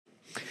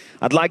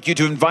I'd like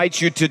to invite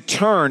you to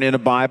turn in a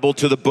Bible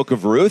to the book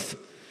of Ruth.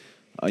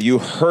 You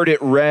heard it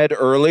read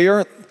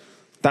earlier.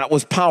 That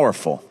was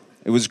powerful.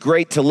 It was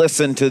great to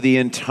listen to the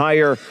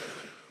entire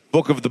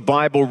book of the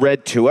Bible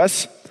read to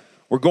us.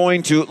 We're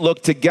going to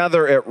look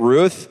together at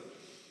Ruth.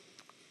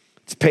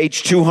 It's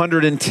page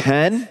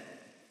 210.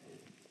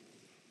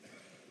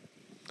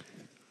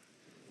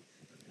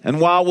 And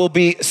while we'll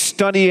be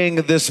studying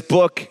this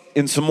book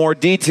in some more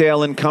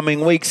detail in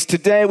coming weeks,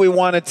 today we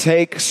want to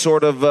take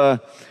sort of a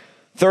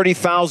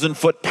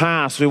 30,000-foot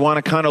pass. We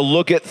want to kind of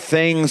look at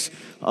things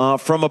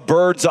from a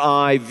bird's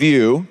eye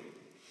view.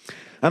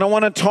 And I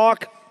want to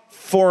talk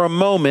for a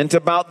moment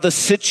about the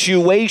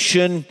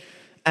situation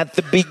at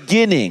the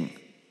beginning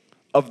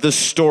of the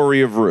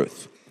story of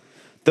Ruth.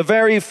 The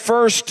very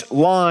first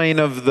line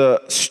of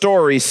the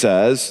story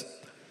says,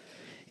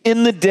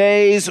 "In the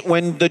days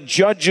when the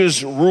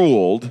judges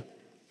ruled,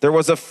 there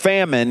was a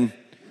famine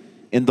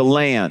in the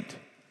land."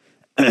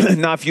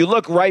 Now, if you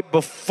look right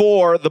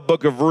before the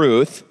book of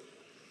Ruth,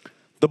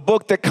 the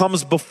book that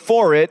comes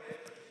before it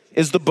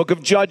is the book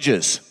of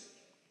Judges.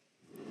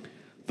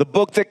 The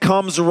book that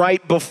comes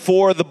right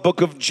before the book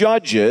of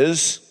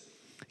Judges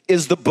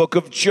is the book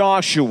of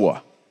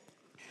Joshua.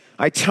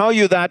 I tell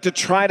you that to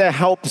try to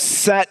help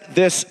set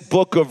this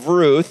book of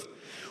Ruth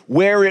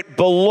where it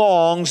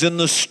belongs in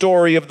the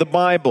story of the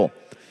Bible.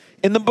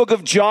 In the book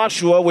of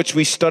Joshua, which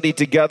we studied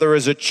together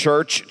as a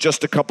church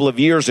just a couple of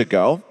years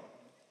ago,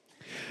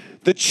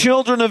 the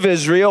children of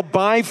Israel,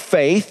 by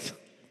faith,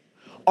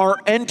 are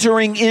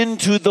entering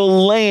into the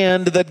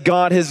land that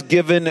God has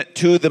given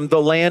to them,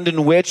 the land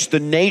in which the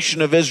nation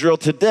of Israel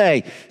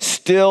today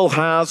still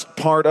has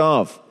part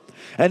of.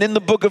 And in the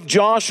book of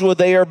Joshua,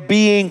 they are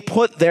being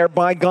put there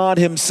by God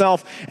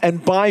himself,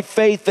 and by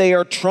faith they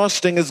are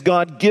trusting as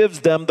God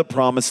gives them the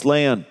promised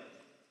land.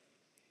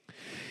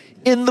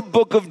 In the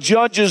book of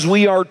Judges,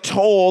 we are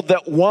told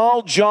that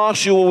while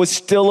Joshua was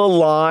still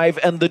alive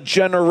and the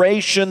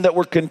generation that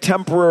were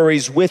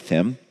contemporaries with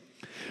him,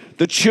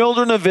 the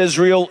children of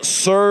Israel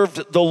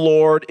served the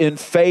Lord in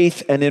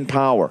faith and in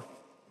power.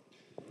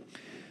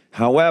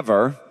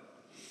 However,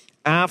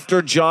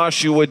 after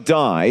Joshua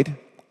died,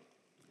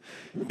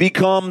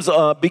 begins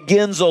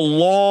a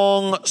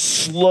long,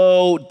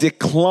 slow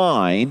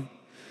decline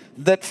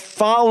that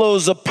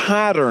follows a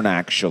pattern,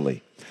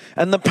 actually.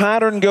 And the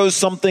pattern goes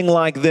something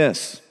like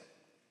this.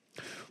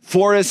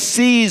 For a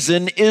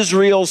season,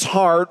 Israel's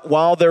heart,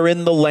 while they're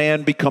in the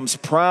land, becomes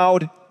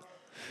proud.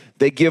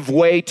 They give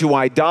way to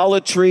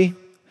idolatry.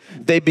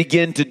 They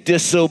begin to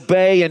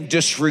disobey and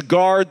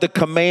disregard the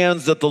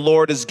commands that the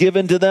Lord has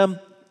given to them.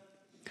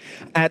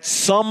 At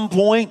some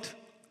point,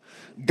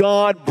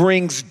 God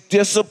brings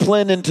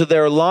discipline into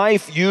their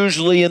life,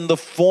 usually in the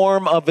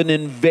form of an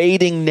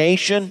invading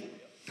nation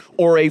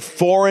or a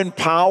foreign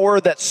power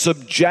that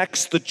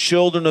subjects the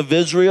children of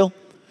Israel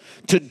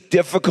to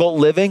difficult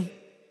living.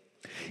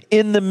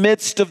 In the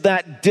midst of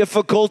that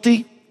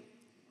difficulty,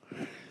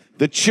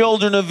 the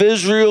children of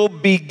Israel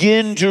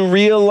begin to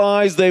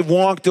realize they've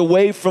walked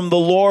away from the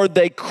Lord.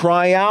 They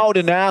cry out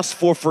and ask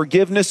for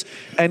forgiveness,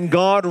 and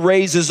God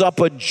raises up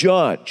a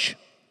judge.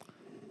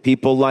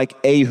 People like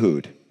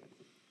Ehud,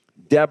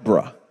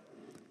 Deborah,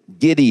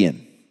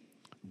 Gideon,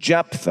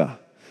 Jephthah,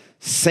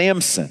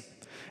 Samson.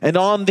 And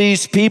on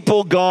these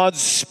people,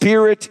 God's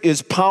Spirit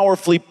is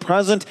powerfully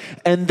present,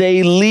 and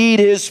they lead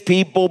his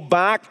people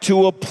back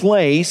to a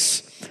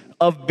place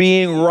of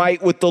being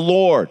right with the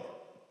Lord.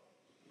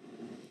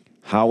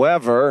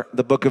 However,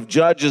 the book of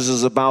Judges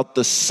is about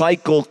the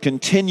cycle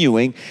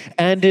continuing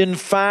and, in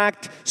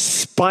fact,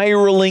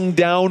 spiraling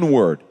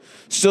downward,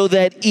 so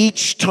that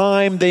each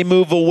time they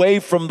move away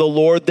from the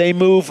Lord, they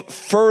move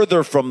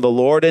further from the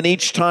Lord, and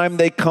each time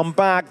they come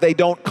back, they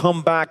don't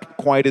come back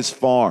quite as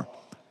far.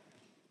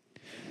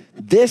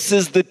 This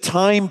is the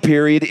time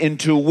period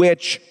into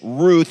which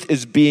Ruth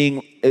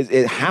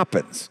it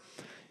happens.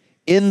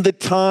 In the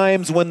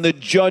times when the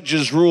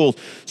judges ruled.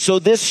 So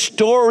this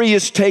story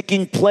is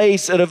taking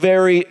place at a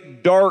very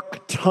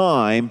dark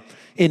time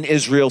in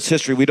Israel's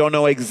history. We don't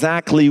know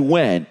exactly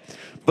when,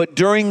 but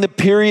during the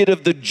period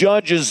of the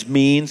judges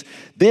means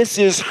this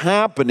is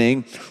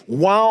happening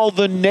while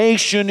the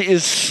nation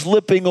is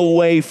slipping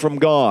away from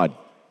God.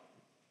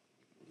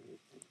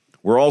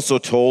 We're also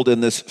told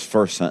in this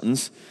first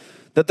sentence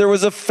that there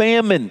was a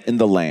famine in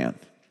the land.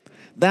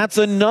 That's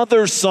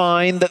another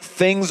sign that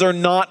things are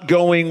not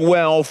going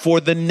well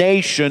for the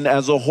nation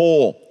as a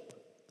whole.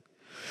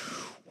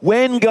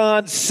 When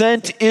God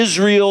sent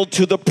Israel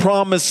to the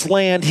promised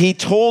land, he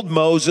told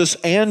Moses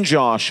and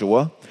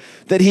Joshua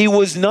that he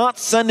was not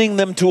sending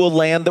them to a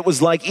land that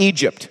was like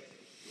Egypt.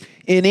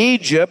 In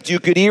Egypt, you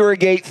could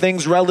irrigate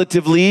things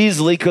relatively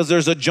easily because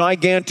there's a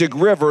gigantic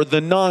river,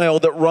 the Nile,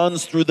 that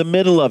runs through the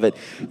middle of it.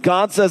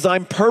 God says,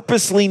 I'm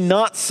purposely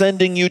not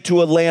sending you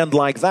to a land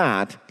like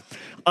that.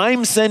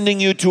 I'm sending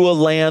you to a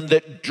land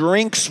that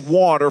drinks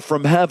water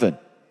from heaven.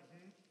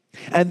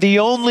 And the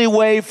only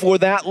way for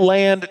that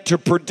land to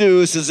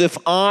produce is if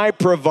I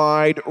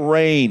provide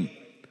rain.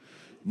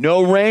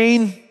 No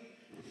rain,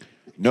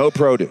 no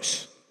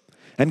produce.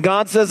 And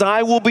God says,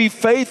 I will be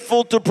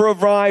faithful to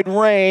provide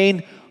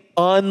rain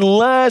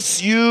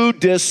unless you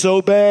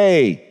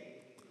disobey.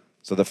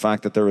 So the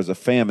fact that there is a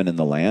famine in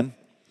the land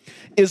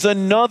is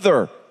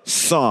another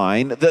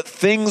sign that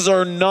things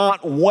are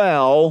not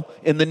well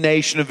in the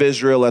nation of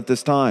Israel at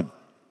this time.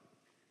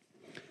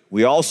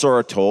 We also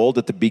are told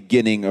at the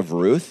beginning of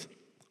Ruth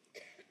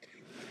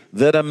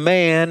that a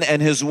man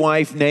and his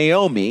wife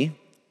Naomi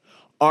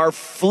are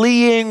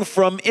fleeing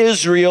from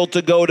Israel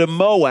to go to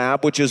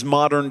Moab, which is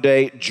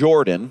modern-day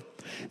Jordan,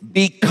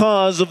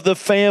 because of the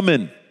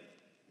famine.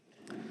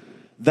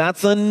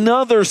 That's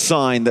another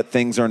sign that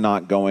things are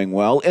not going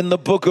well. In the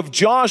book of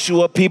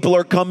Joshua, people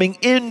are coming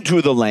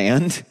into the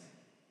land.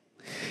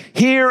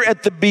 Here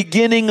at the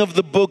beginning of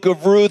the book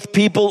of Ruth,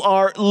 people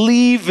are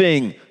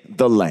leaving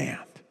the land.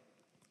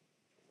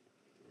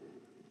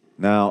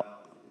 Now,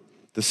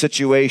 the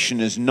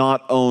situation is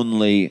not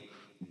only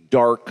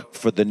dark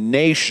for the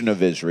nation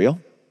of Israel.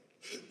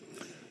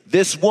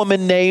 This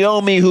woman,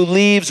 Naomi, who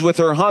leaves with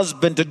her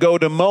husband to go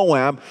to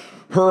Moab,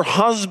 her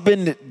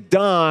husband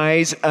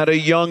dies at a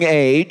young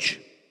age,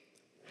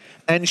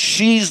 and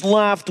she's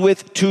left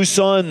with 2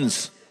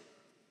 sons.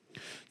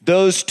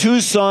 Those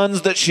 2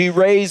 sons that she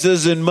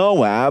raises in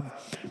Moab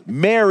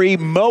marry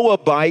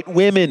Moabite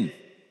women.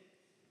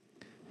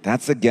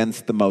 That's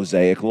against the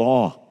Mosaic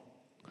law.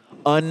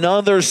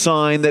 Another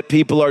sign that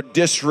people are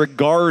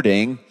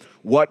disregarding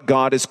what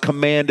God has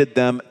commanded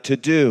them to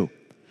do.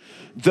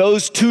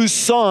 Those 2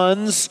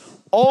 sons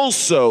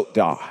also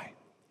die.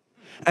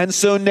 And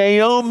so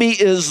Naomi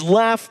is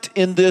left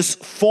in this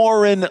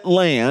foreign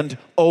land,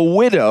 a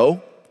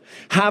widow,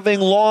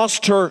 having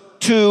lost her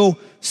 2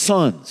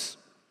 sons.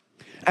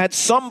 At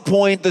some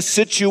point, the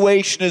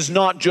situation is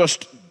not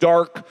just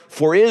dark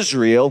for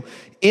Israel,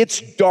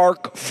 it's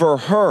dark for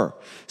her.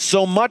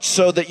 So much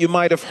so that you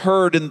might have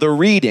heard in the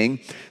reading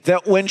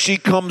that when she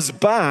comes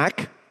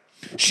back,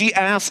 she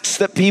asks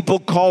that people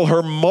call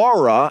her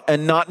Mara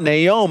and not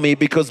Naomi,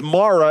 because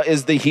Mara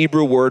is the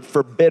Hebrew word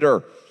for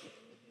bitter.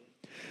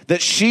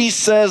 That she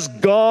says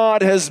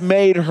God has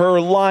made her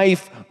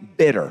life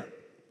bitter.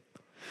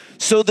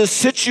 So the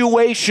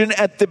situation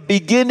at the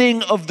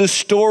beginning of the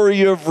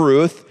story of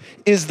Ruth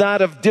is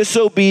that of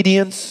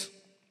disobedience,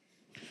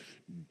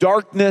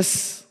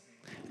 darkness,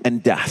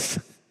 and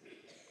death.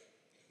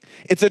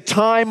 It's a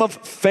time of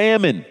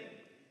famine,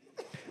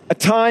 a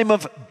time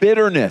of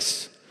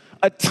bitterness,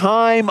 a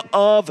time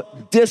of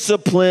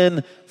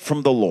discipline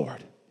from the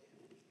Lord.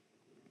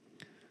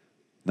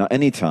 Now,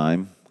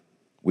 anytime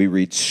we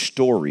read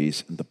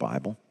stories in the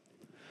Bible,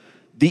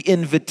 the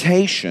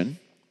invitation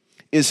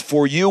is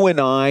for you and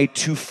I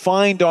to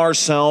find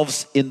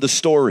ourselves in the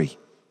story.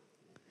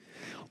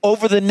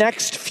 Over the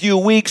next few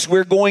weeks,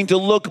 we're going to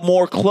look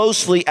more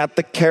closely at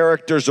the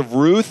characters of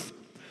Ruth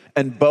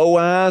and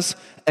Boaz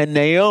and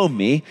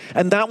Naomi,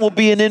 and that will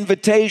be an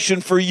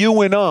invitation for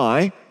you and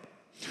I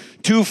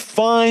to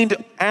find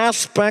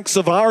aspects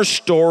of our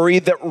story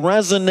that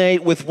resonate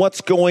with what's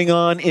going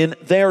on in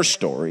their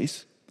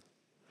stories.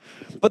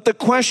 But the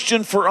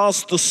question for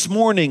us this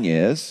morning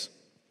is,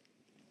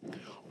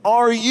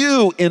 are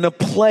you in a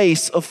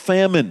place of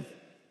famine?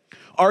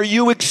 Are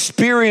you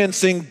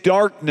experiencing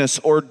darkness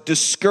or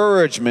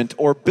discouragement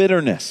or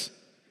bitterness?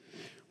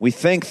 We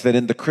think that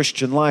in the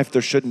Christian life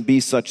there shouldn't be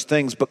such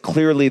things, but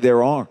clearly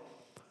there are.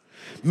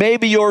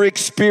 Maybe you're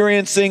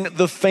experiencing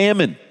the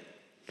famine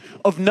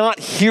of not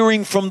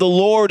hearing from the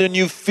Lord, and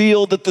you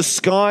feel that the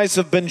skies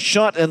have been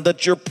shut and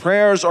that your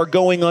prayers are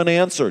going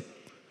unanswered.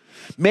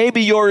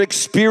 Maybe you're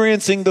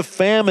experiencing the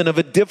famine of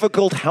a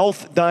difficult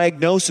health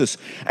diagnosis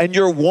and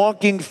you're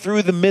walking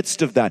through the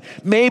midst of that.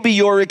 Maybe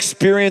you're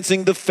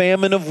experiencing the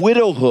famine of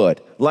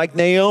widowhood like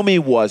Naomi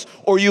was,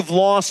 or you've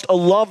lost a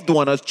loved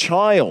one, a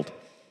child,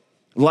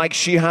 like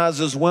she has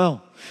as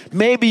well.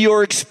 Maybe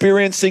you're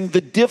experiencing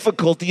the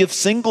difficulty of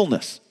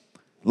singleness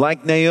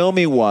like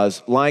Naomi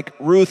was, like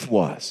Ruth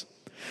was.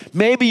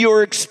 Maybe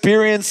you're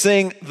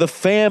experiencing the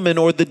famine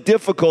or the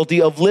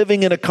difficulty of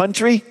living in a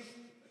country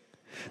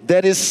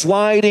that is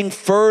sliding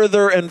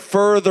further and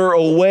further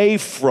away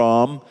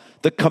from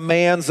the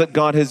commands that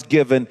God has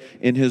given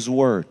in His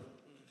Word.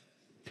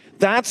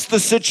 That's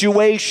the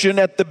situation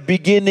at the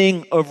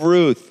beginning of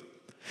Ruth.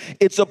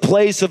 It's a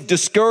place of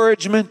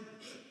discouragement,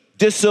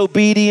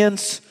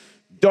 disobedience,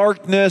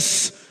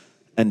 darkness,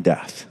 and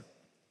death.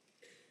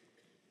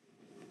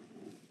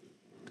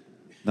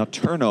 Now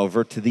turn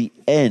over to the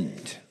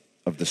end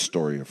of the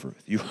story of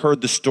Ruth. You heard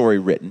the story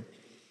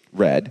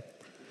read.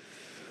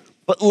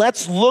 But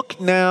let's look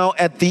now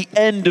at the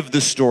end of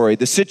the story.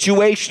 The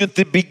situation at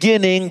the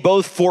beginning,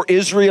 both for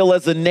Israel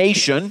as a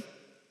nation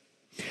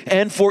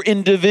and for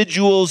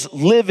individuals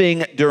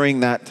living during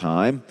that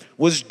time,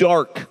 was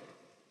dark.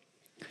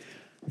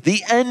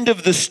 The end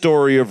of the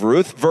story of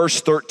Ruth,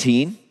 verse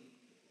 13.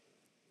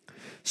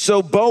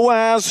 So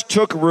Boaz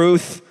took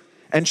Ruth,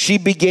 and she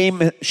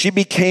became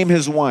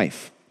his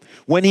wife.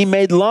 When he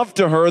made love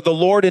to her, the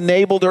Lord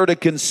enabled her to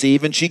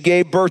conceive, and she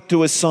gave birth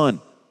to a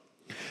son.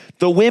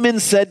 The women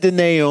said to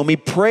Naomi,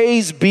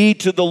 "Praise be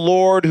to the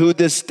Lord, who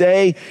this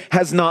day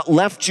has not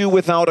left you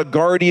without a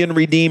guardian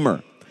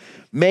redeemer."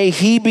 May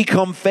he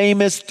become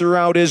famous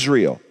throughout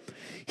Israel.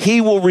 He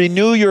will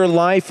renew your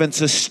life and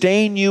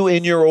sustain you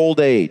in your old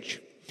age.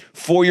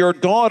 For your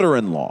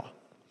daughter-in-law,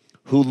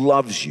 who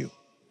loves you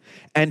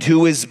and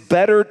who is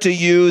better to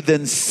you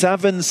than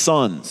 7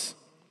 sons,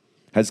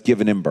 has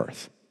given him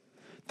birth."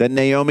 Then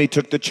Naomi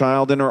took the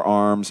child in her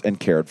arms and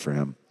cared for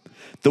him.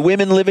 The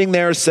women living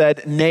there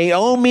said,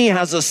 "Naomi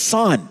has a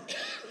son,"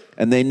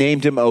 and they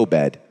named him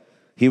Obed.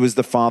 He was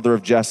the father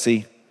of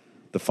Jesse,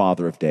 the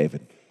father of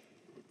David.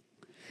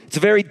 It's a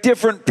very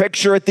different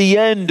picture at the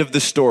end of the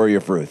story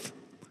of Ruth.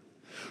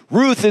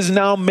 Ruth is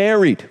now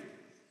married.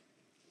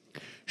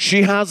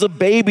 She has a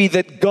baby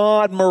that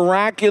God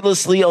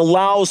miraculously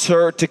allows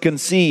her to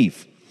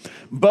conceive.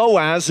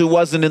 Boaz, who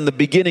wasn't in the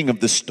beginning of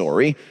the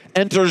story,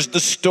 enters the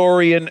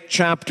story in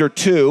chapter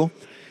 2.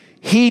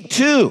 He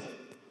too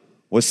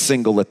was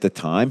single at the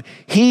time.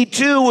 He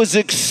too was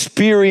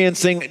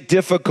experiencing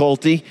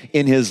difficulty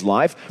in his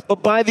life.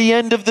 But by the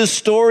end of the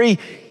story,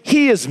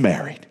 he is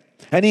married.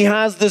 And he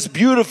has this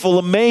beautiful,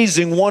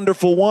 amazing,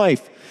 wonderful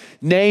wife.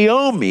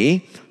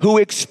 Naomi, who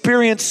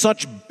experienced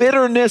such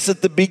bitterness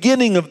at the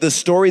beginning of the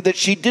story that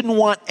she didn't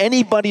want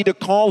anybody to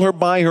call her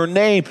by her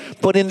name,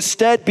 but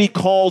instead be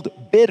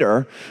called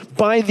bitter,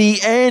 by the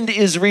end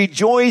is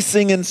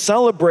rejoicing and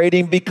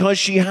celebrating because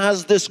she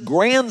has this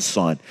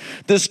grandson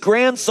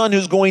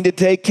who's going to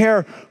take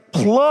care.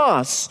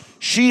 Plus,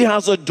 she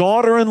has a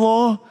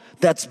daughter-in-law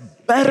that's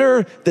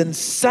better than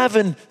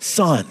 7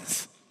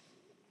 sons.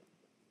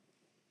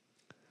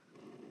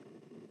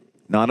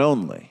 Not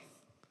only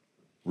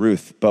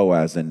Ruth,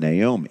 Boaz, and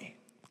Naomi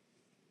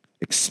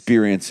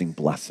experiencing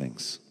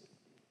blessings,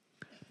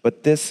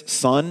 but this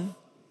son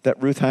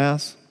that Ruth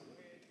has,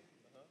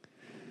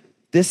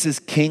 this is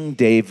King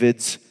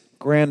David's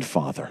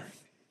grandfather.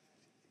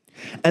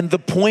 And the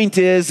point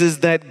is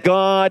that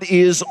God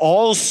is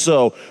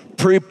also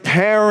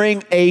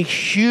preparing a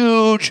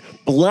huge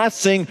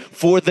blessing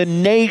for the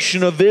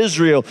nation of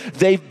Israel.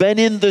 They've been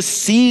in the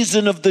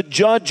season of the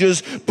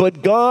judges,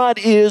 but God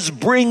is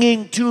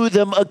bringing to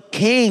them a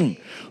king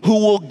who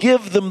will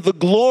give them the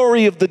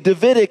glory of the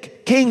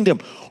Davidic kingdom.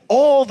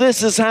 All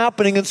this is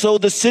happening, and so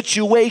the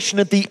situation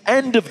at the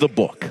end of the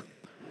book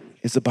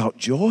is about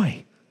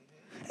joy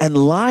and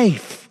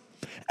life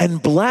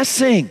and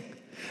blessing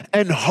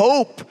and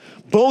hope,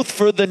 both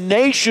for the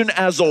nation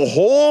as a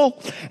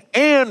whole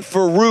and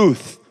for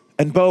Ruth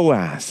and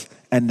Boaz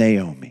and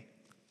Naomi.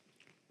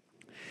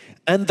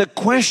 And the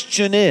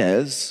question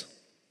is,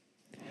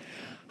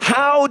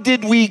 how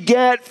did we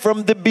get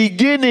from the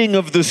beginning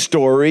of the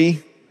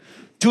story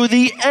to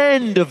the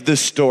end of the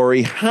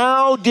story?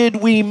 How did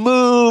we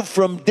move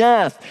from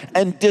death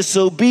and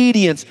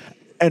disobedience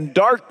and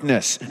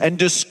darkness and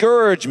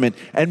discouragement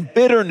and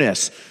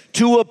bitterness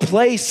to a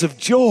place of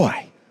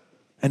joy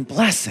and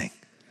blessing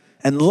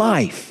and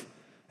life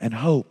and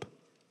hope?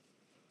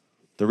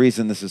 The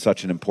reason this is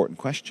such an important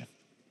question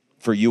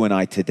for you and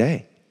I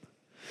today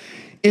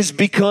is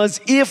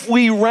because if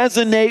we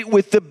resonate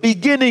with the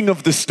beginning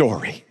of the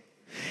story,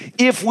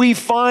 if we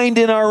find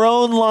in our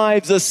own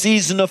lives a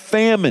season of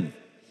famine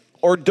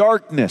or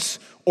darkness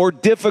or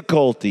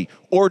difficulty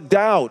or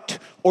doubt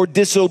or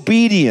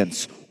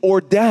disobedience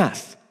or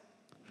death,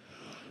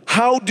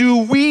 how do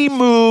we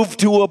move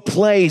to a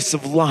place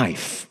of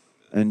life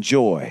and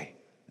joy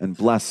and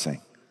blessing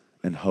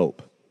and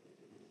hope?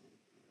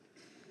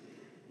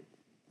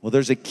 Well,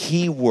 there's a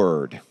key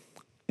word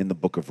in the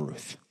book of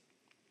Ruth.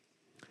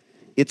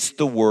 It's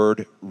the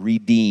word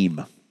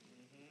redeem.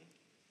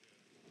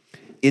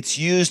 It's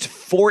used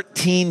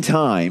 14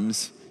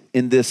 times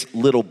in this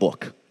little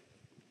book.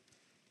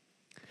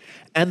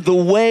 And the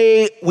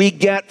way we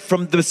get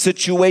from the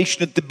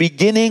situation at the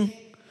beginning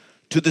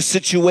to the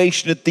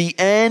situation at the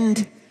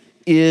end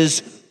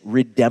is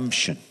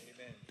redemption.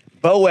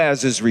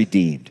 Boaz is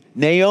redeemed.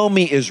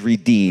 Naomi is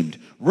redeemed.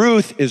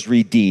 Ruth is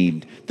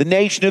redeemed. The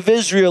nation of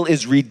Israel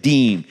is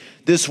redeemed.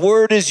 This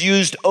word is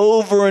used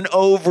over and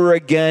over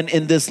again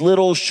in this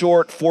little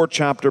short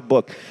 4-chapter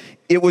book.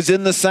 It was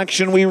in the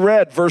section we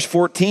read, verse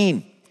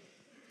 14.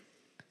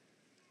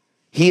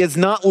 He has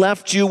not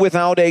left you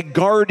without a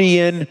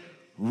guardian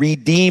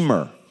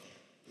redeemer.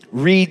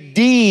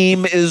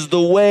 Redeem is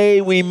the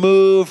way we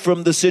move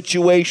from the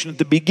situation at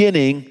the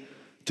beginning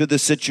to the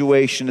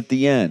situation at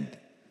the end.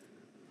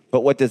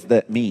 But what does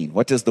that mean?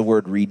 What does the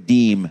word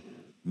redeem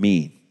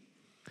mean?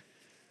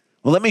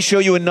 Well, let me show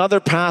you another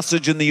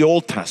passage in the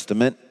Old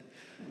Testament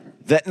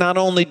that not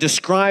only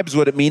describes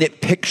what it means,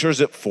 it pictures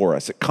it for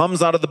us. It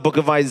comes out of the book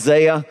of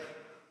Isaiah,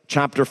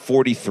 chapter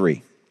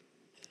 43.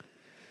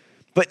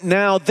 But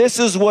now this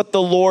is what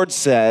the Lord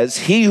says: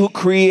 He who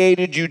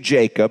created you,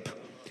 Jacob,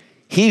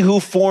 He who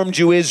formed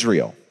you,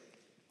 Israel.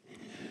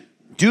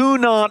 Do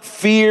not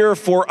fear,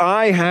 for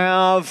I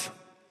have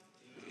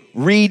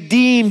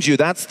redeemed you.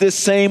 That's this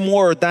same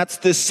word. That's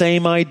this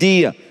same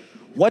idea.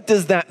 What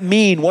does that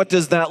mean? What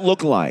does that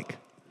look like?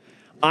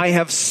 I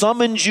have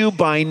summoned you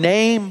by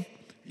name.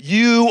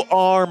 You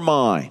are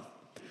mine.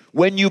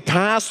 When you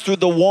pass through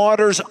the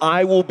waters,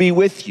 I will be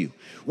with you.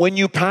 When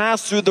you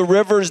pass through the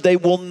rivers, they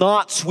will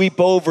not sweep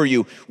over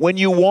you. When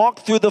you walk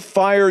through the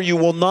fire, you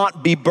will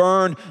not be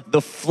burned.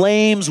 The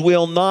flames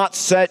will not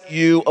set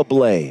you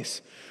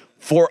ablaze.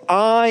 For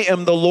I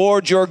am the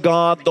Lord your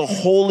God, the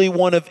Holy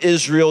One of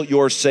Israel,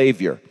 your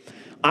Savior.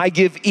 I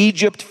give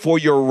Egypt for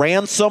your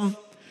ransom,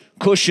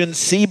 Cush and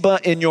Seba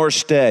in your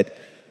stead.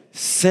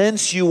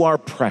 Since you are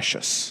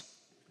precious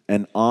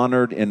and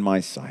honored in my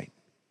sight,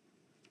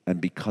 and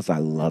because I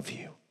love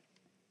you,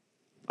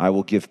 I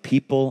will give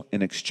people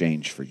in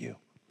exchange for you,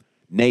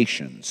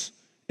 nations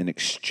in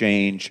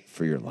exchange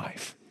for your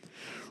life.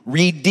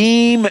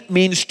 Redeem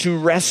means to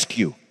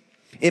rescue.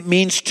 It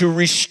means to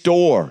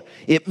restore.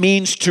 It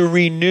means to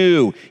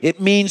renew. It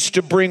means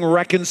to bring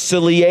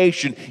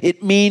reconciliation.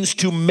 It means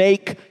to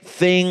make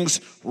things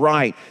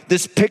right.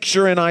 This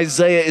picture in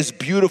Isaiah is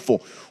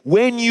beautiful.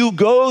 When you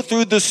go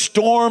through the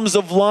storms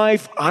of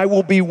life, I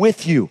will be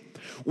with you.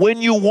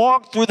 When you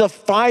walk through the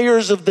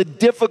fires of the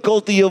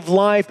difficulty of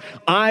life,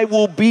 I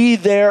will be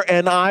there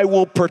and I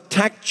will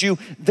protect you.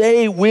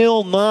 They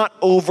will not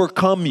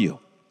overcome you.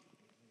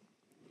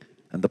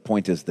 And the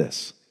point is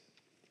this: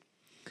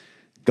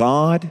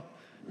 God,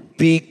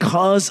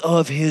 because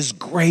of his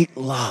great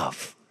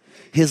love,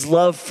 his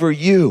love for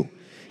you,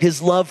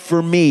 his love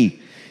for me,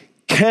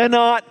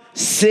 cannot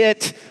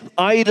sit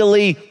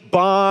idly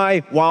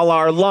by while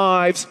our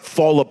lives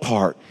fall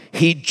apart.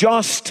 He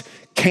just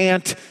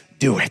can't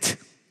do it.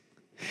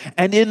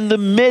 And in the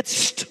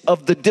midst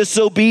of the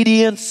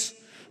disobedience,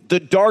 the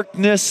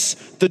darkness,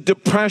 the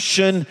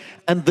depression,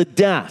 and the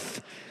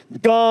death,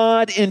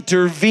 God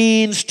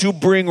intervenes to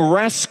bring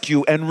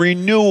rescue and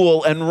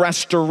renewal and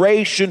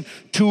restoration,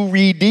 to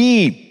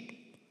redeem,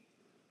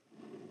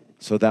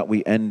 so that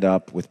we end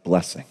up with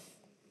blessing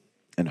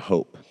and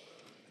hope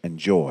and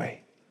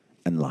joy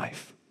and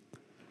life.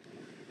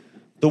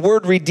 The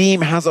word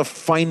redeem has a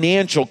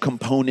financial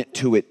component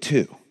to it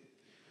too.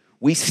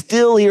 We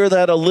still hear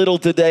that a little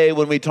today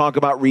when we talk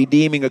about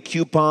redeeming a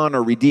coupon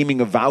or redeeming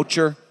a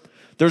voucher.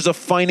 There's a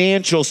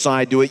financial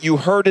side to it. You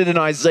heard it in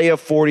Isaiah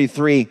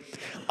 43.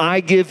 I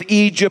give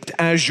Egypt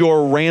as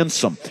your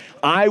ransom.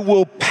 I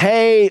will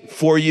pay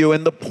for you.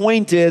 And the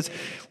point is,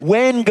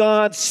 when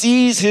God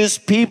sees his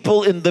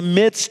people in the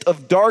midst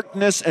of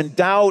darkness and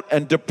doubt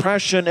and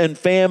depression and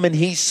famine,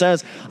 he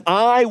says,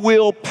 I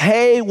will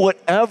pay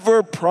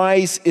whatever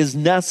price is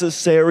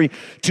necessary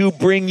to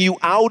bring you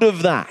out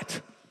of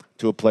that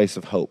to a place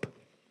of hope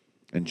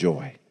and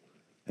joy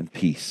and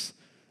peace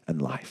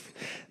and life.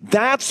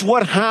 That's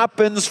what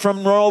happens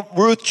from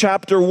Ruth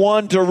chapter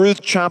 1 to Ruth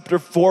chapter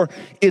 4.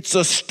 It's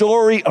a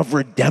story of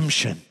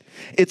redemption.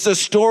 It's a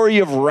story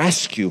of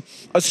rescue,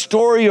 a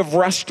story of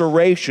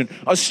restoration,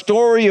 a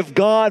story of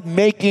God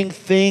making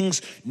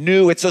things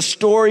new. It's a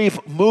story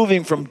of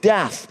moving from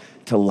death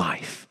to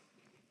life.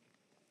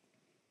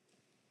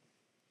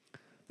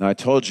 Now, I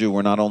told you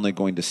we're not only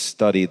going to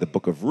study the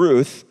book of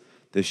Ruth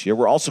this year,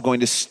 we're also going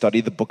to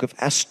study the book of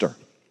Esther.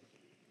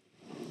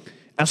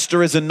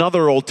 Esther is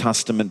another Old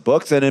Testament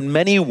book, and in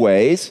many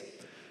ways,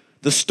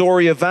 the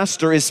story of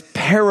Esther is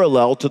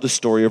parallel to the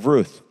story of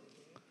Ruth.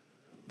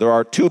 There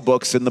are two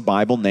books in the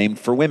Bible named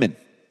for women,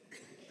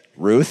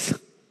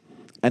 Ruth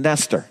and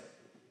Esther.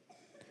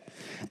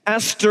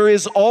 Esther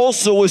is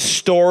also a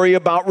story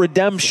about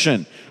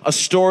redemption, a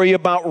story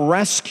about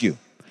rescue.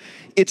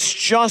 It's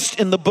just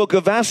in the book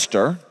of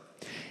Esther,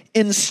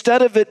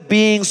 instead of it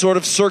being sort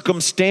of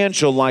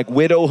circumstantial like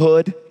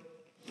widowhood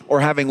or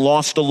having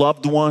lost a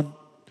loved one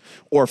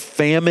or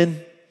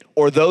famine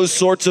or those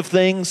sorts of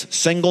things,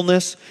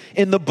 singleness,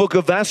 in the book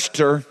of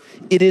Esther,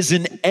 it is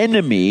an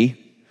enemy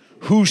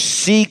who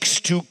seeks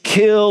to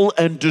kill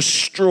and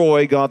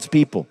destroy God's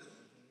people.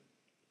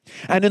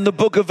 And in the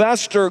book of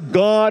Esther,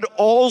 God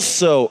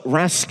also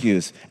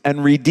rescues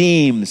and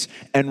redeems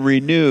and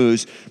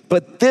renews,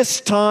 but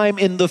this time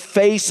in the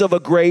face of a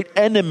great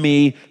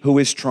enemy who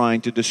is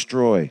trying to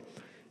destroy.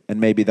 And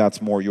maybe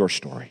that's more your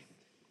story.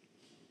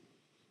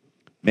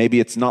 Maybe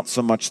it's not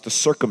so much the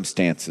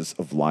circumstances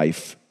of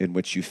life in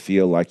which you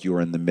feel like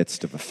you're in the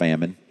midst of a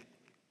famine.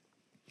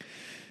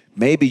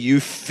 Maybe you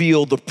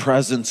feel the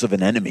presence of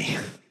an enemy.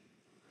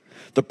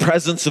 The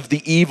presence of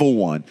the evil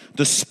one,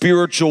 the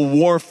spiritual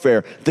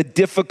warfare, the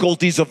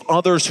difficulties of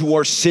others who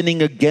are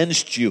sinning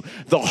against you,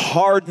 the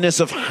hardness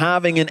of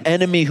having an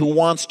enemy who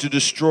wants to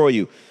destroy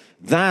you.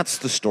 That's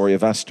the story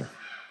of Esther.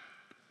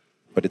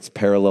 But it's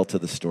parallel to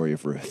the story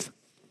of Ruth.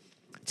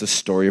 It's a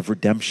story of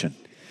redemption.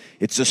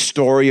 It's a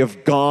story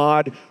of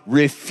God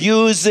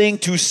refusing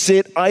to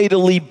sit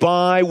idly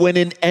by when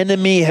an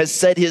enemy has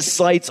set his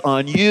sights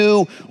on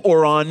you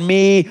or on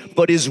me,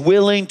 but is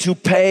willing to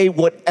pay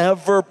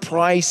whatever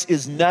price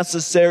is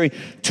necessary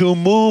to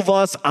move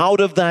us out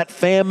of that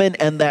famine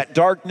and that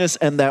darkness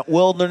and that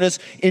wilderness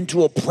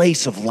into a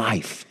place of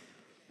life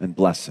and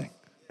blessing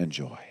and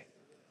joy.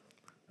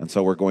 And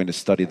so we're going to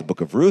study the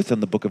book of Ruth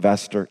and the book of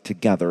Esther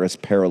together as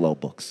parallel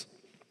books.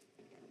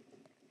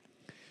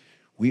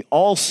 We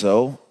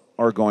also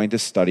are going to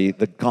study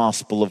the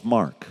Gospel of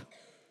Mark.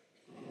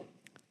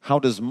 How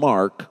does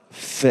Mark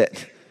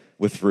fit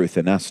with Ruth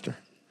and Esther?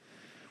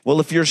 Well,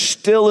 if you're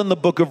still in the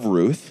book of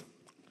Ruth,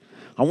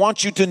 I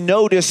want you to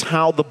notice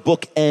how the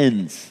book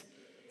ends.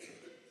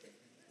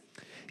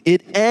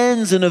 It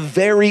ends in a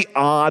very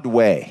odd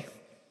way.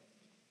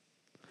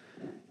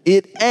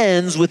 It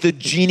ends with a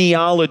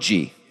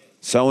genealogy.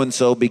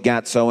 So-and-so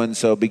begat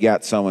so-and-so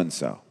begat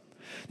so-and-so.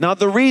 Now,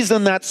 the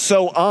reason that's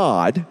so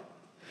odd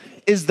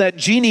is that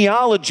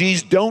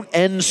genealogies don't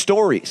end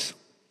stories.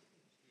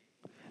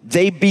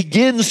 They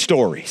begin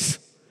stories.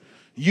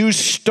 You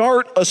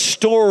start a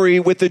story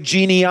with a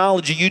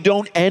genealogy. You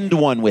don't end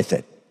one with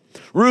it.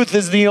 Ruth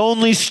is the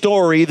only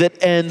story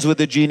that ends with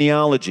a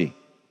genealogy.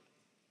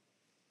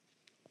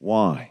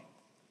 Why?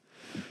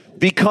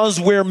 Because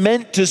we're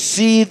meant to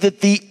see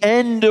that the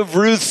end of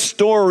Ruth's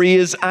story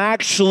is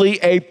actually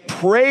a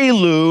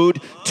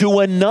prelude to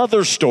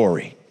another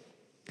story.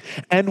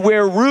 And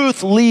where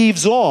Ruth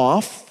leaves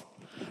off,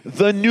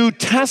 the New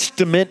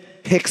Testament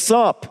picks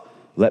up.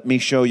 Let me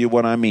show you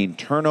what I mean.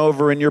 Turn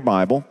over in your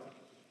Bible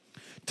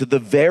to the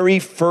very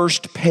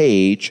first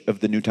page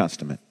of the New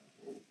Testament.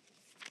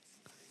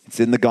 It's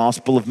in the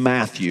Gospel of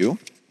Matthew.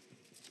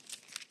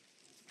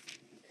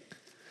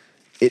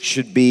 It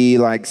should be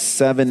like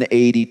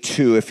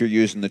 782 if you're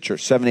using the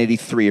church,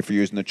 783 if you're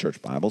using the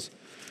church Bibles.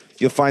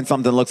 You'll find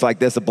something that looks like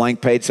this. A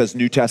blank page says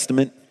New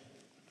Testament.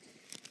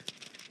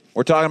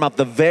 We're talking about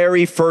the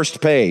very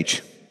first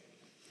page,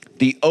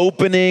 the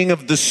opening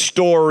of the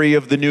story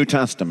of the New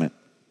Testament.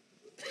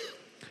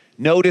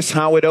 Notice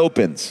how it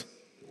opens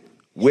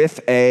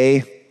with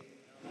a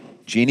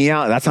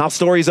genealogy. That's how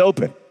stories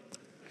open.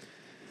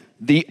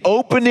 The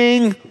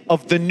opening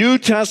of the New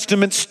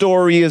Testament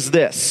story is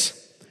this.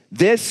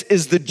 This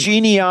is the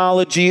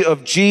genealogy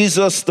of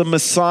Jesus, the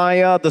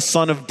Messiah, the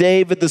son of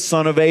David, the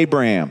son of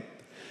Abraham.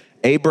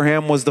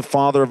 Abraham was the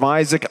father of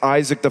Isaac,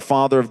 Isaac the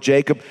father of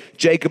Jacob,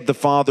 Jacob the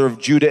father of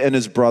Judah and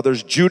his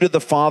brothers, Judah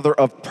the father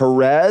of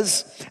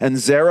Perez and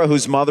Zerah,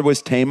 whose mother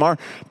was Tamar,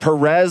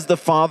 Perez the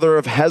father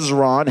of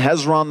Hezron,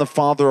 Hezron the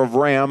father of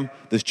Ram.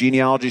 This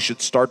genealogy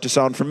should start to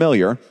sound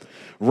familiar.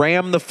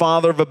 Ram the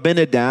father of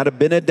Abinadab,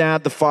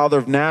 Abinadab the father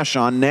of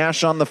Nahshon,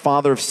 Nahshon the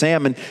father of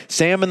Salmon,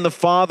 Salmon the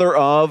father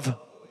of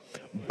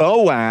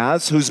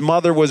Boaz, whose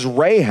mother was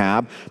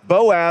Rahab,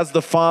 Boaz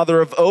the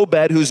father of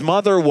Obed, whose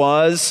mother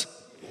was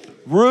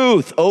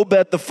Ruth,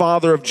 Obed the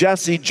father of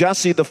Jesse,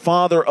 Jesse the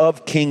father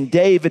of King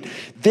David.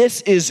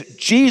 This is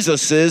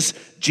Jesus's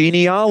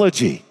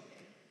genealogy.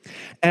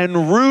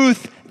 And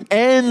Ruth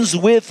ends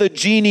with a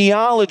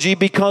genealogy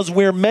because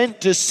we're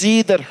meant to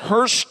see that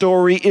her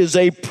story is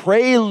a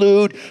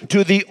prelude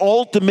to the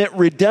ultimate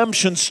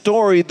redemption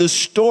story, the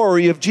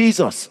story of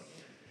Jesus.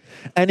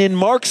 And in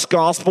Mark's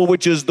gospel,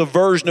 which is the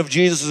version of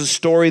Jesus'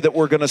 story that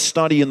we're going to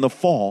study in the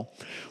fall,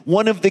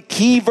 one of the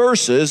key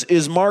verses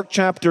is Mark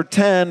chapter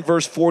 10,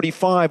 verse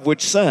 45,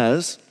 which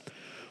says,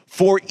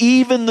 "For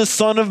even the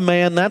Son of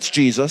Man," that's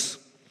Jesus,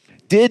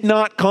 "did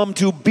not come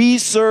to be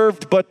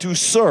served, but to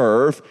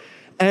serve,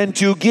 and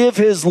to give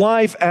his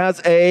life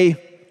as a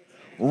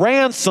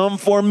ransom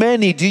for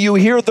many." Do you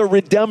hear the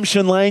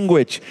redemption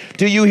language?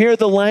 Do you hear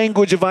the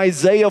language of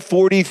Isaiah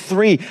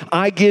 43?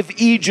 I give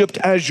Egypt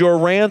as your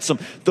ransom.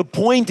 The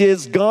point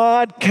is,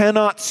 God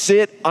cannot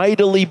sit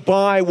idly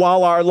by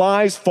while our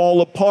lives fall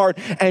apart,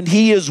 and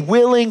he is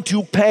willing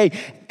to pay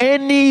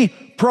any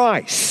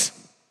price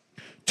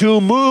to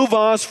move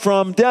us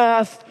from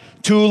death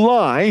to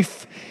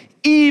life,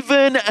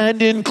 even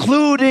and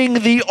including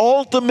the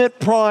ultimate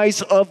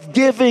price of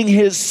giving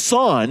his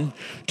son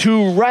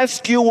to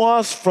rescue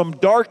us from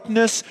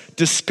darkness,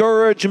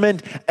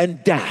 discouragement,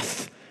 and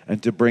death,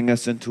 and to bring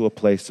us into a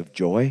place of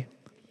joy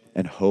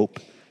and hope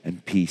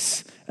and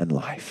peace and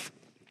life.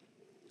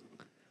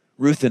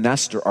 Ruth and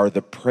Esther are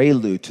the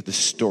prelude to the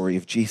story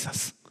of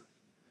Jesus.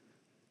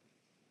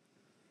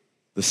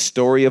 The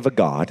story of a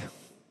God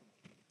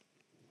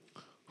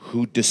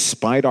who,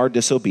 despite our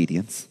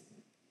disobedience,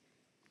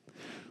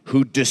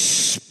 who,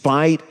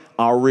 despite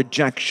our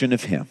rejection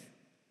of him,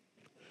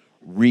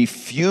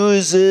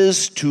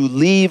 refuses to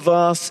leave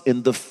us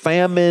in the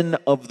famine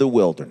of the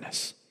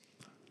wilderness,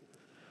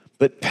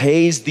 but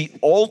pays the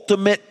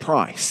ultimate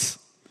price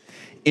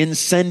in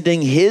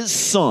sending his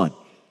son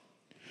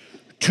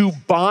to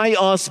buy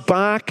us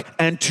back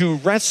and to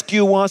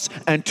rescue us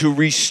and to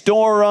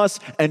restore us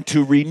and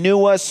to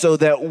renew us so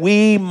that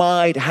we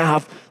might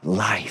have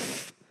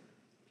life.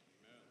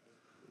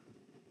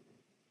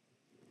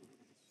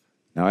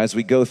 Now, as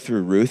we go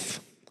through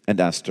Ruth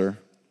and Esther,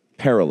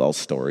 parallel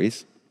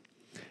stories,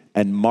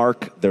 and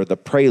Mark, they're the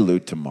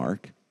prelude to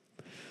Mark,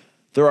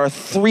 there are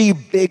three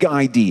big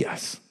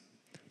ideas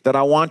that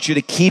I want you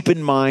to keep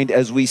in mind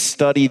as we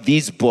study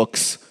these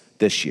books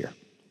this year.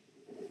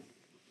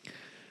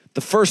 The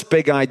first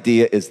big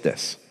idea is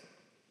this.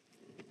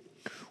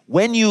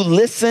 When you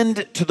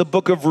listened to the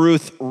book of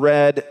Ruth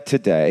read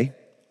today,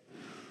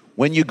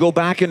 when you go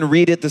back and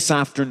read it this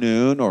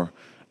afternoon, or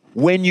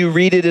when you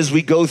read it as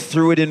we go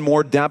through it in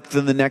more depth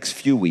in the next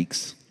few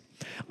weeks,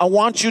 I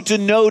want you to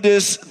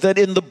notice that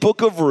in the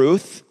book of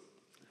Ruth,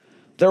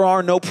 there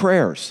are no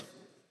prayers.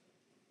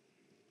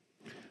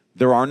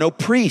 There are no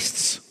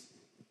priests.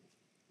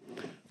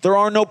 There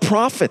are no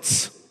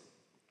prophets.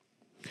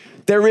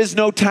 There is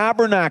no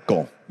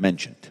tabernacle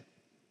mentioned.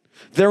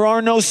 There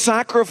are no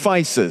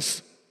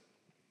sacrifices.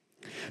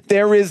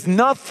 There is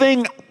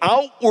nothing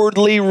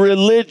outwardly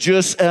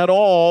religious at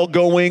all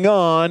going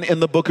on in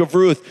the book of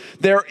Ruth.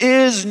 There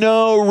is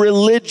no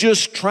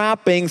religious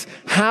trappings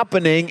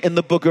happening in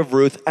the book of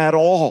Ruth at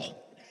all.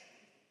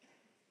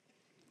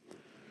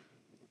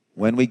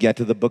 When we get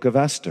to the book of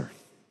Esther,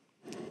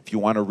 if you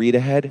want to read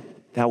ahead,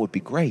 that would be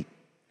great.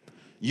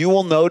 You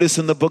will notice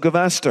in the book of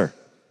Esther,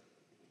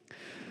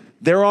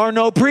 there are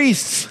no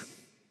priests.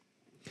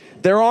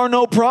 There are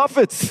no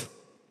prophets.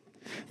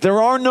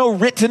 There are no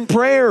written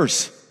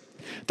prayers.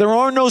 There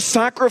are no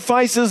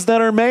sacrifices that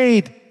are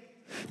made.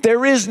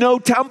 There is no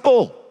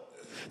temple.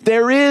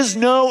 There is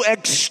no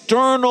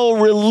external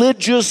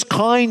religious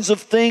kinds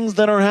of things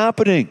that are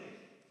happening.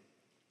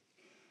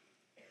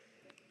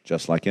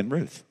 Just like in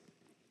Ruth.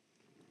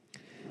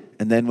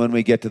 And then when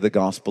we get to the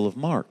Gospel of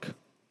Mark,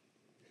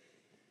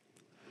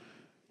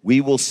 we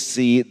will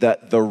see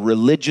that the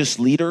religious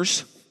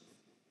leaders,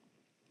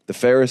 the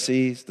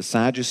Pharisees, the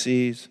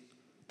Sadducees,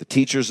 the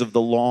teachers of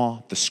the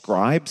law, the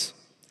scribes,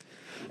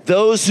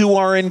 those who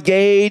are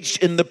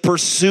engaged in the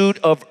pursuit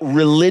of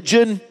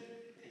religion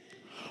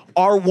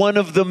are one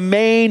of the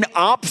main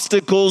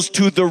obstacles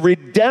to the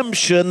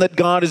redemption that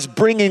God is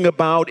bringing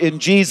about in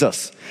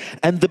Jesus.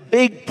 And the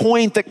big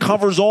point that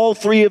covers all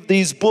three of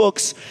these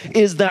books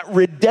is that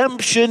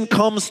redemption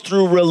comes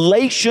through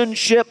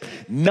relationship,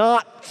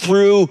 not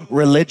through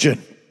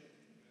religion.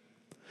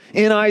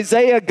 In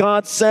Isaiah,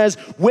 God says,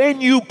 when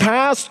you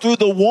pass through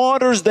the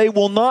waters, they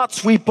will not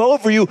sweep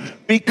over you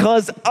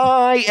because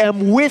I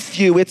am with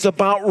you. It's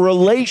about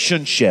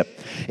relationship.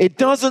 It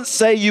doesn't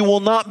say you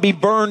will not be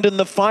burned in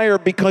the fire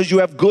because you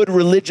have good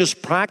religious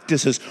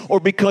practices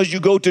or because you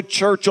go to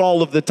church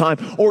all of the time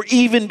or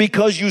even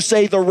because you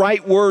say the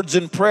right words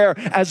in prayer,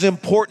 as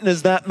important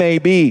as that may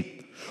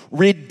be.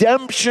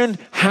 Redemption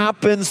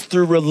happens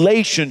through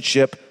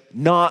relationship,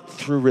 not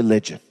through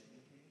religion.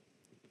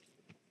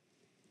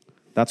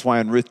 That's why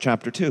in Ruth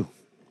chapter 2,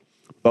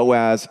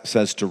 Boaz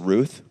says to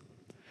Ruth,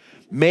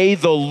 may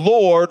the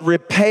Lord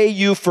repay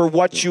you for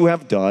what you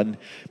have done.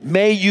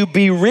 May you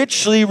be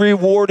richly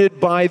rewarded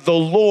by the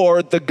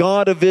Lord, the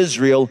God of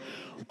Israel,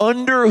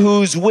 under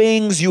whose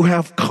wings you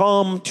have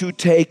come to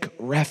take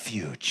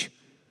refuge.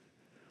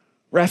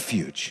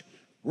 Refuge,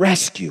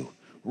 rescue,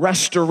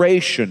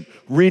 restoration,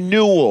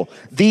 renewal.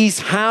 These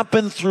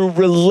happen through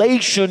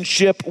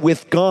relationship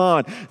with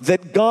God,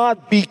 that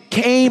God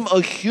became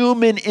a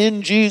human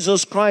in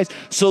Jesus Christ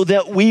so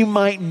that we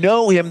might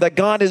know him, that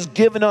God has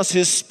given us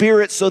his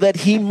Spirit so that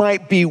he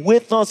might be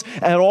with us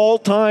at all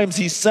times.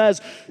 He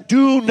says,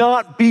 do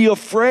not be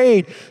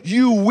afraid.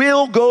 You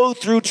will go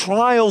through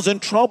trials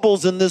and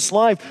troubles in this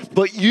life,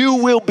 but you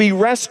will be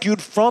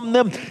rescued from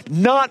them,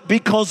 not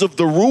because of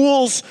the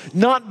rules,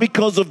 not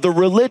because of the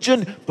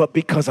religion, but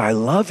because I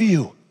love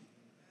you,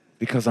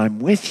 because I'm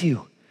with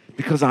you,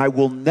 because I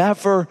will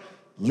never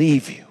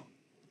leave you.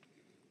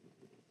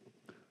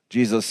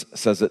 Jesus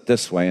says it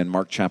this way in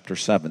Mark chapter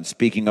 7,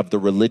 speaking of the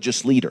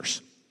religious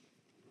leaders.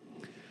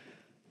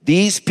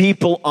 These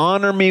people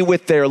honor me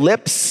with their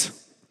lips,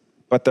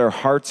 but their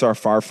hearts are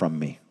far from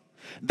me.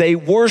 They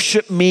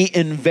worship me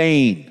in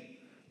vain.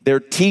 Their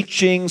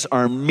teachings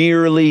are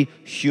merely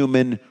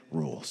human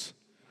rules.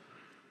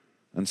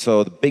 And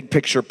so the big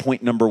picture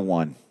point number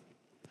one,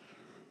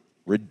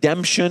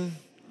 redemption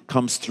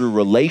comes through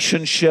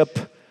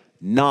relationship,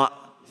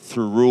 not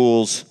through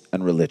rules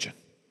and religion.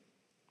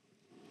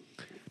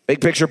 Big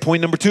picture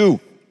point number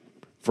two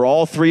for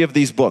all three of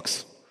these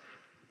books.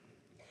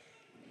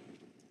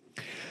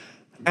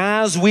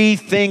 As we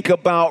think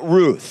about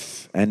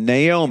Ruth and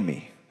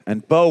Naomi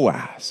and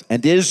Boaz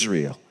and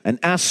Israel and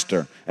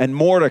Esther and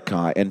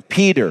Mordecai and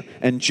Peter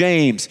and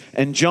James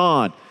and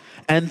John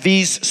and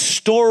these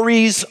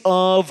stories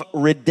of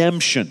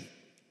redemption,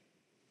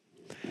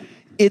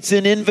 it's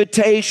an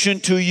invitation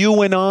to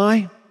you and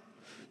I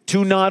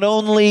to not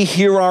only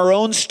hear our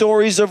own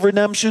stories of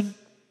redemption,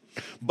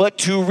 but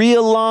to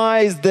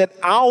realize that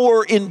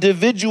our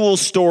individual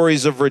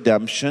stories of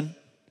redemption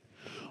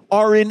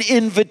are an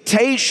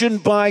invitation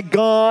by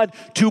God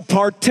to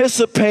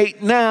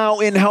participate now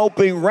in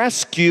helping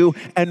rescue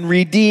and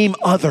redeem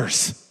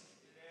others.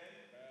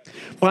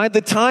 By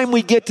the time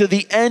we get to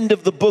the end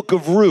of the book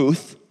of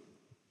Ruth,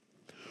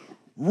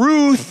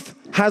 Ruth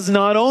has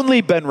not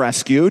only been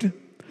rescued,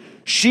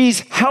 she's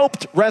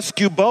helped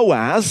rescue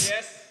Boaz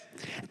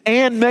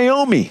and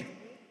Naomi.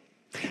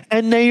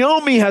 And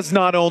Naomi has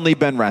not only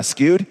been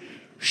rescued,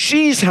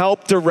 she's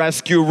helped to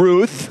rescue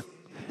Ruth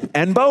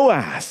and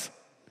Boaz.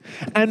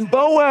 And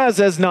Boaz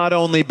has not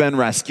only been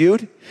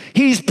rescued,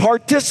 he's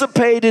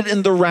participated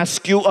in the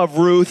rescue of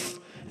Ruth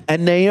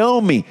and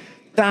Naomi.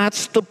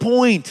 That's the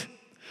point.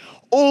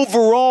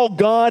 Overall,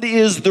 God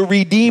is the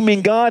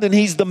redeeming God and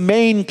he's the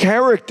main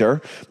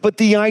character. But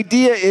the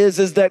idea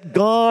is that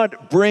God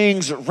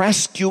brings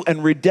rescue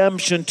and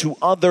redemption to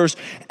others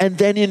and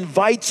then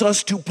invites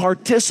us to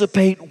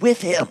participate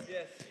with him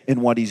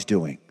in what he's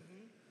doing.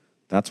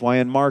 That's why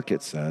in Mark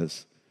it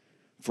says,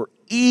 For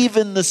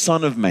even the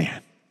Son of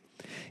Man,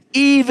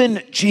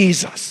 even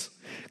Jesus,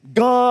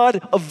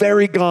 God, a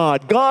very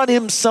God, God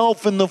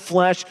himself in the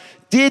flesh,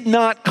 did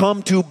not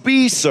come to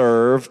be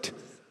served,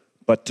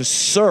 but to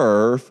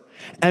serve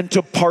and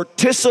to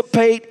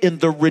participate in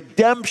the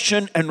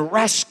redemption and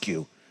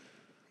rescue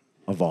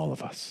of all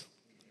of us.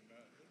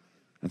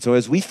 And so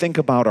as we think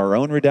about our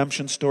own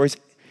redemption stories,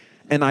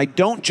 and I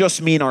don't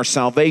just mean our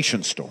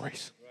salvation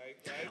stories,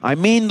 I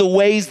mean the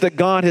ways that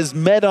God has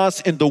met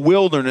us in the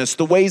wilderness,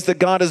 the ways that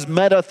God has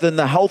met us in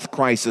the health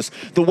crisis,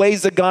 the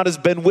ways that God has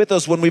been with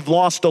us when we've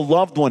lost a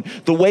loved one,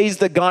 the ways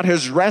that God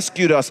has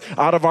rescued us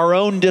out of our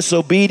own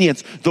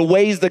disobedience, the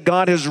ways that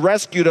God has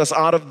rescued us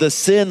out of the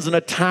sins and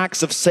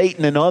attacks of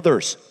Satan and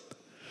others.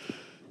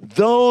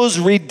 Those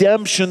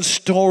redemption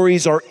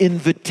stories are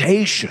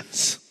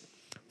invitations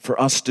for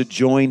us to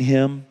join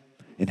him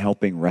in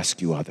helping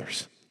rescue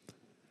others.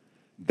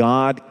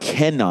 God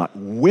cannot,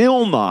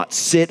 will not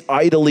sit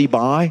idly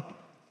by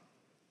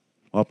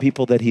while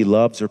people that he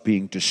loves are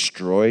being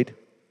destroyed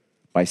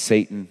by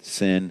Satan,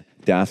 sin,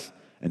 death,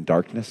 and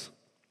darkness.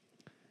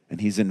 And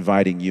he's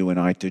inviting you and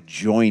I to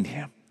join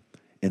him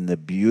in the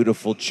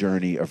beautiful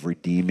journey of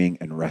redeeming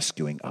and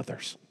rescuing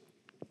others.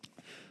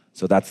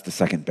 So that's the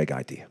second big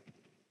idea.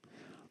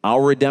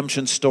 Our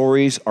redemption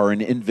stories are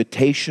an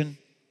invitation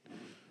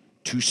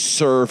to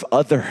serve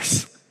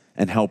others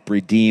and help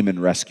redeem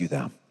and rescue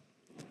them.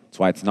 That's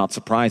why it's not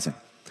surprising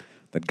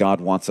that God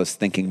wants us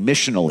thinking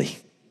missionally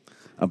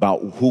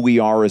about who we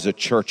are as a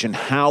church and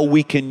how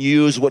we can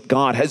use what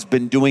God has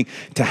been doing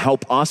to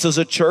help us as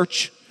a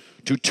church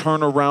to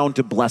turn around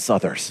to bless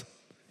others.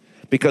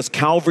 Because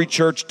Calvary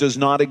Church does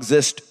not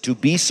exist to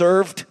be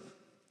served,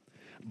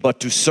 but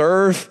to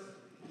serve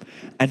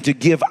and to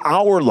give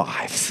our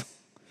lives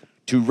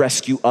to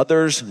rescue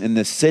others in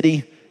this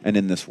city and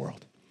in this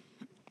world.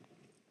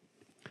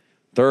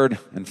 Third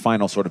and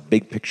final sort of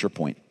big picture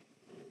point.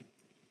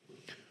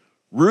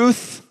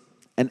 Ruth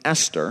and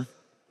Esther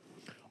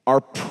are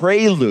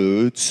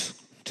preludes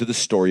to the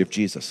story of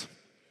Jesus.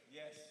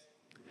 Yes.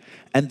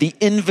 And the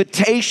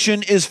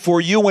invitation is for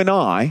you and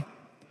I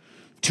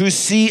to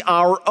see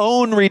our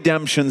own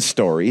redemption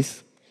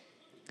stories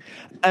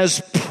as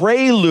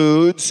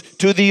preludes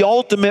to the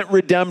ultimate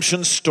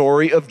redemption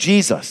story of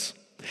Jesus.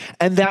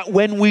 And that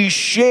when we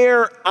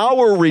share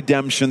our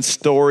redemption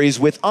stories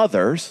with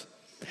others,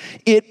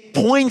 it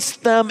points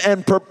them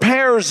and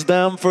prepares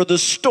them for the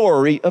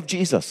story of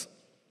Jesus.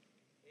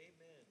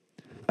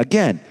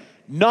 Again,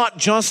 not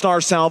just our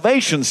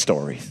salvation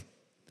stories,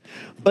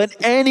 but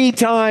any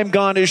time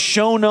God has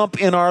shown up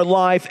in our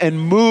life and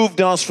moved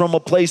us from a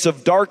place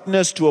of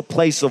darkness to a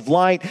place of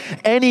light,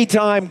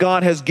 anytime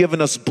God has given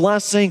us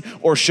blessing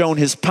or shown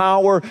his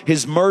power,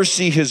 his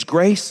mercy, his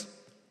grace.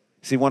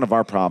 See, one of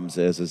our problems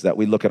is that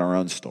we look at our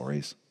own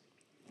stories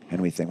and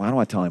we think, well, I don't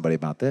want to tell anybody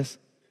about this.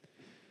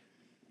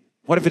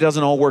 What if it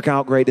doesn't all work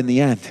out great in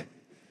the end?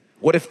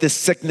 What if this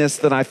sickness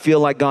that I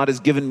feel like God has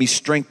given me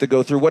strength to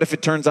go through, what if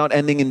it turns out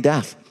ending in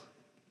death?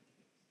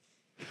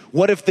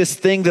 What if this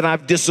thing that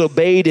I've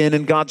disobeyed in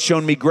and God's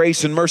shown me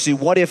grace and mercy,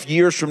 what if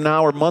years from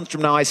now or months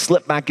from now I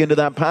slip back into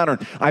that pattern?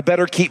 I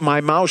better keep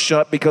my mouth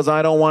shut because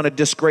I don't want to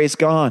disgrace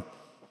God.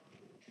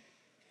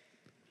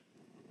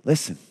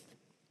 Listen,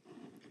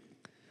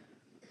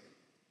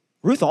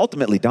 Ruth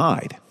ultimately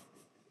died.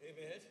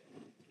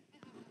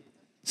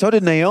 So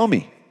did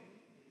Naomi.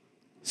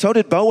 So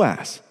did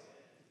Boaz.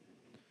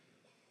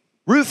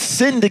 Ruth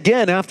sinned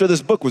again after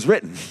this book was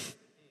written.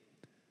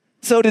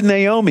 So did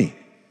Naomi.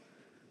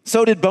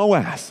 So did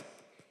Boaz.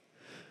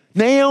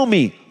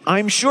 Naomi,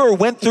 I'm sure,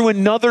 went through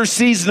another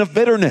season of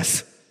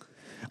bitterness,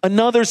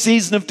 another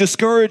season of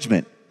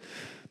discouragement.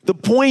 The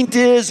point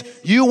is,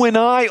 you and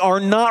I are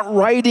not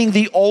writing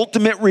the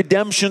ultimate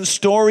redemption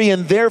story,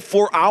 and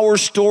therefore our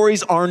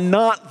stories are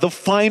not the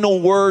final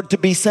word to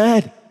be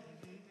said.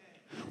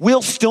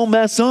 We'll still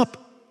mess up.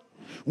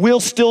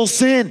 We'll still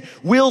sin.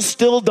 We'll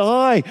still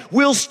die.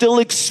 We'll still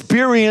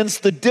experience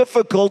the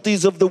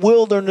difficulties of the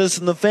wilderness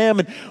and the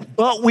famine.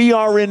 But we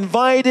are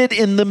invited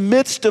in the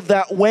midst of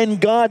that, when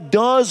God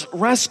does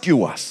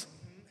rescue us,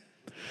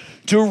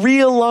 to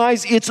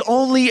realize it's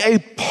only a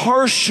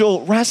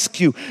partial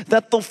rescue,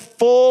 that the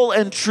full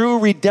and true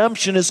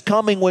redemption is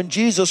coming when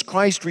Jesus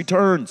Christ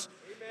returns.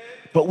 Amen.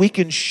 But we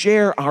can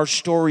share our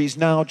stories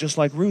now just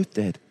like Ruth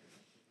did,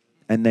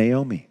 and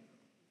Naomi,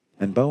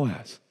 and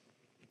Boaz,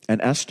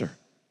 and Esther,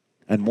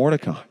 and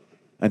Mordecai,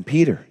 and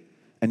Peter,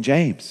 and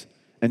James,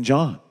 and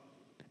John,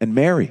 and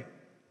Mary,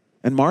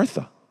 and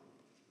Martha.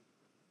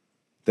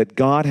 That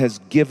God has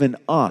given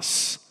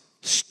us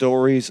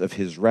stories of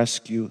his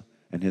rescue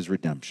and his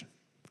redemption.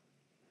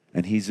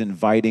 And he's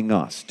inviting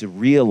us to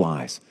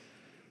realize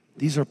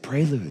these are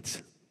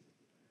preludes.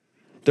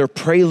 They're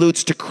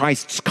preludes to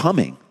Christ's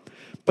coming.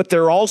 But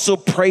they're also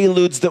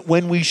preludes that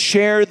when we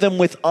share them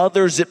with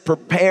others, it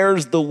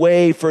prepares the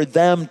way for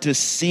them to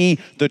see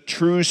the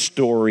true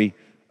story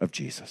of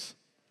Jesus.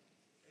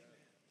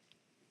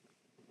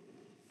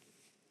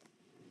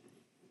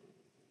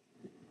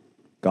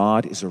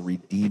 God is a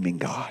redeeming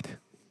God.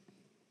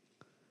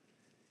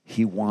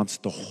 he wants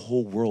the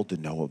whole world to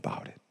know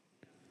about it.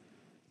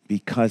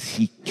 Because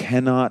he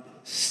cannot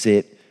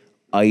sit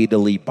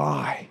idly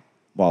by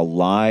while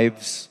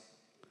lives,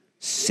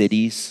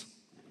 cities,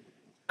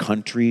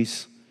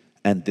 countries,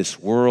 and this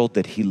world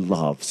that he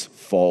loves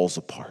falls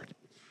apart.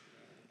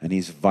 And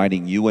he's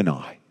inviting you and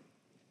I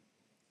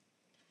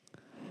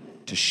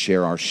to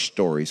share our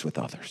stories with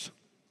others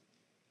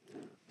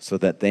so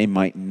that they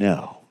might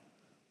know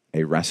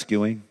a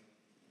rescuing,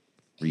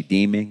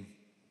 redeeming,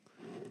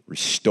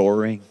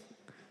 restoring,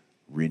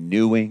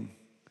 renewing,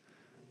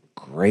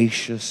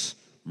 gracious,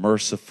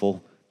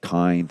 merciful,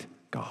 kind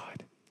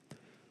God.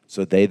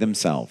 So they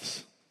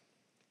themselves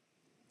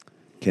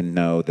can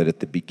know that at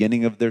the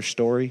beginning of their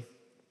story,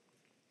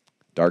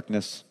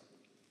 darkness,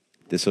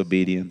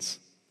 disobedience,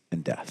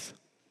 and death.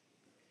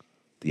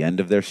 The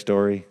end of their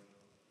story,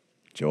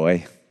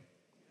 joy,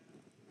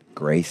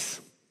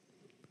 grace,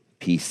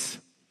 peace,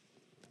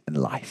 and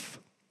life.